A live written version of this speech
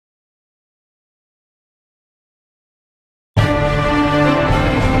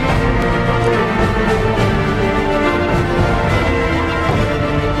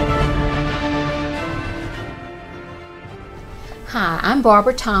I'm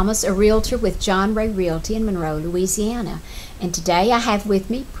Barbara Thomas, a realtor with John Ray Realty in Monroe, Louisiana. And today I have with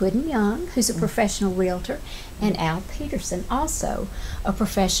me Puddin Young, who's a professional realtor, and Al Peterson, also a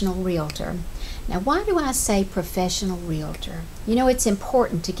professional realtor. Now, why do I say professional realtor? You know, it's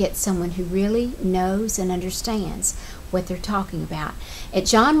important to get someone who really knows and understands what they're talking about. At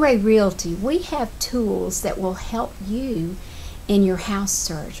John Ray Realty, we have tools that will help you in your house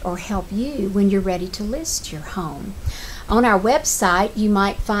search or help you when you're ready to list your home. On our website, you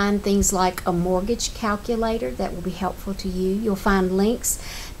might find things like a mortgage calculator that will be helpful to you. You'll find links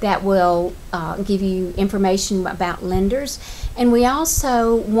that will give you information about lenders. And we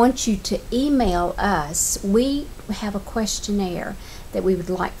also want you to email us. We have a questionnaire that we would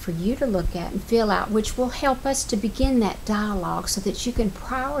like for you to look at and fill out, which will help us to begin that dialogue so that you can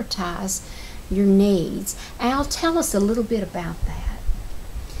prioritize your needs. Al, tell us a little bit about that.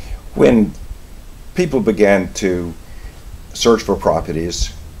 When people began to search for properties,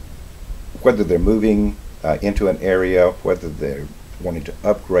 whether they're moving into an area, whether they're wanting to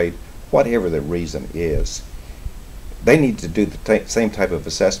upgrade, whatever the reason is, they need to do the same type of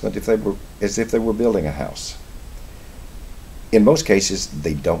assessment as if they were building a house. In most cases,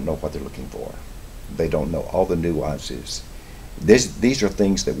 they don't know what they're looking for. They don't know all the nuances. These are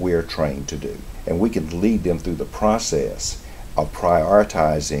things that we're trained to do, and we can lead them through the process of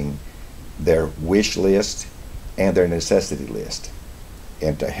prioritizing their wish list and their necessity list.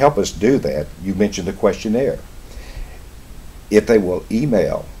 And to help us do that, you mentioned the questionnaire. If they will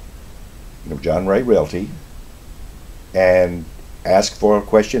email John Ray Realty and ask for a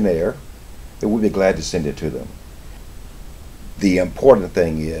questionnaire, then we'll be glad to send it to them. The important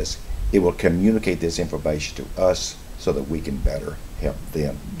thing is it will communicate this information to us so that we can better help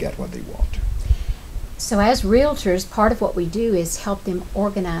them get what they want. So as realtors, part of what we do is help them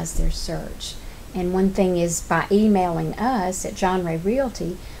organize their search. And one thing is by emailing us at John Ray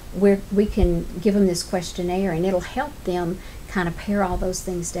Realty, we can give them this questionnaire and it'll help them kind of pare all those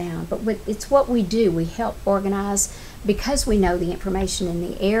things down. But it's what we do. We help organize because we know the information in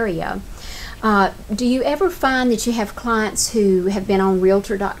the area. Do you ever find that you have clients who have been on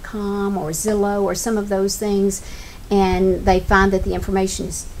Realtor.com or Zillow or some of those things and they find that the information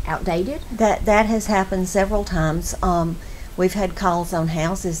is outdated? That has happened several times. We've had calls on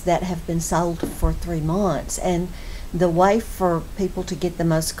houses that have been sold for 3 months, and the way for people to get the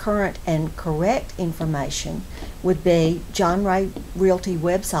most current and correct information would be John Ray Realty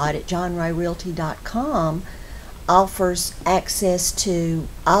website at johnrayrealty.com offers access to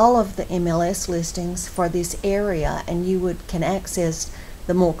all of the MLS listings for this area, and you can access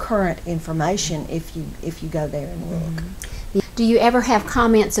the more current information if you go there and look. Do you ever have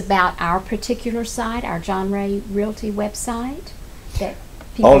comments about our particular site, our John Ray Realty website, that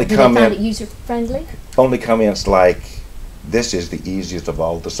people find it user friendly? Only comments like, this is the easiest of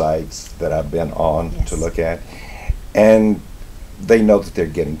all the sites that I've been on to look at, and they know that they're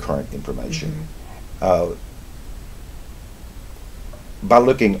getting current information. By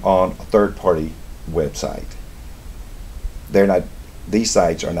looking on a third-party website, these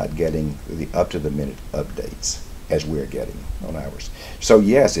sites are not getting the up-to-the-minute updates as we're getting on ours. So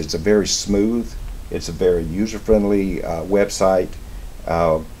yes, it's a very smooth, it's a very user-friendly website.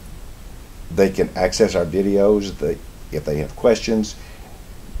 They can access our videos. If they have questions,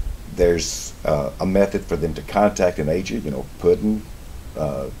 there's a method for them to contact an agent, Puddin,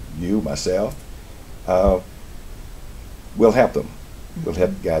 you, myself. We'll help them. We'll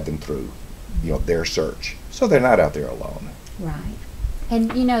help guide them through their search, so they're not out there alone. Right. And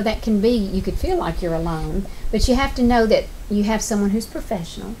that can be, you could feel like you're alone, but you have to know that you have someone who's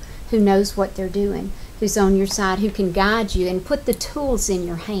professional, who knows what they're doing, who's on your side, who can guide you and put the tools in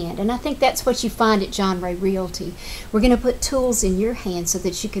your hand. And I think that's what you find at John Ray Realty. We're going to put tools in your hand so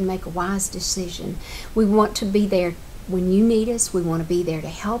that you can make a wise decision. We want to be there when you need us. We want to be there to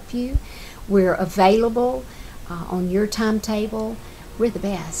help you. We're available on your timetable. We're the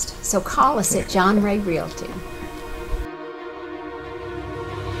best. So call us at John Ray Realty.